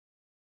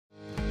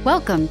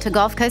Welcome to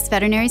Gulf Coast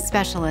Veterinary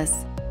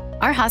Specialists.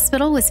 Our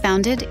hospital was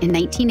founded in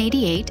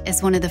 1988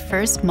 as one of the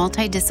first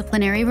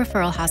multidisciplinary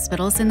referral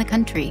hospitals in the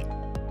country.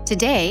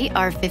 Today,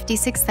 our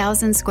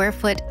 56,000 square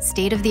foot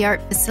state-of-the-art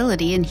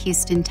facility in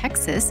Houston,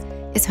 Texas,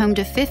 is home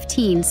to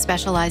 15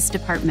 specialized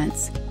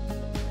departments.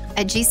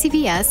 At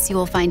GCVS, you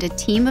will find a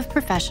team of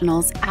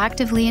professionals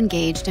actively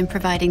engaged in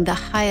providing the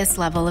highest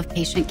level of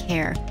patient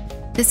care.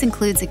 This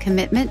includes a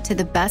commitment to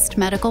the best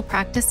medical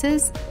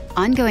practices,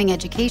 ongoing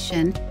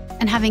education,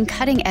 and having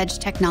cutting-edge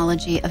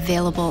technology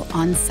available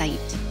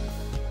on-site.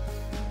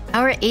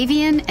 Our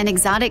avian and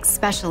exotic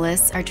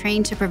specialists are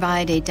trained to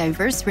provide a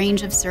diverse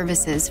range of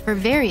services for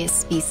various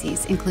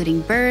species,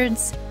 including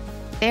birds,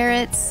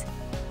 ferrets,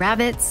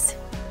 rabbits,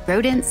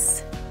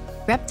 rodents,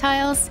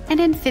 reptiles, and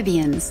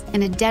amphibians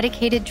in a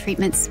dedicated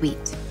treatment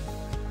suite.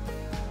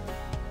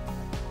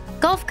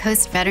 Gulf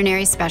Coast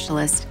Veterinary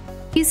Specialist,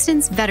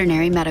 Houston's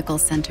veterinary medical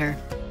center.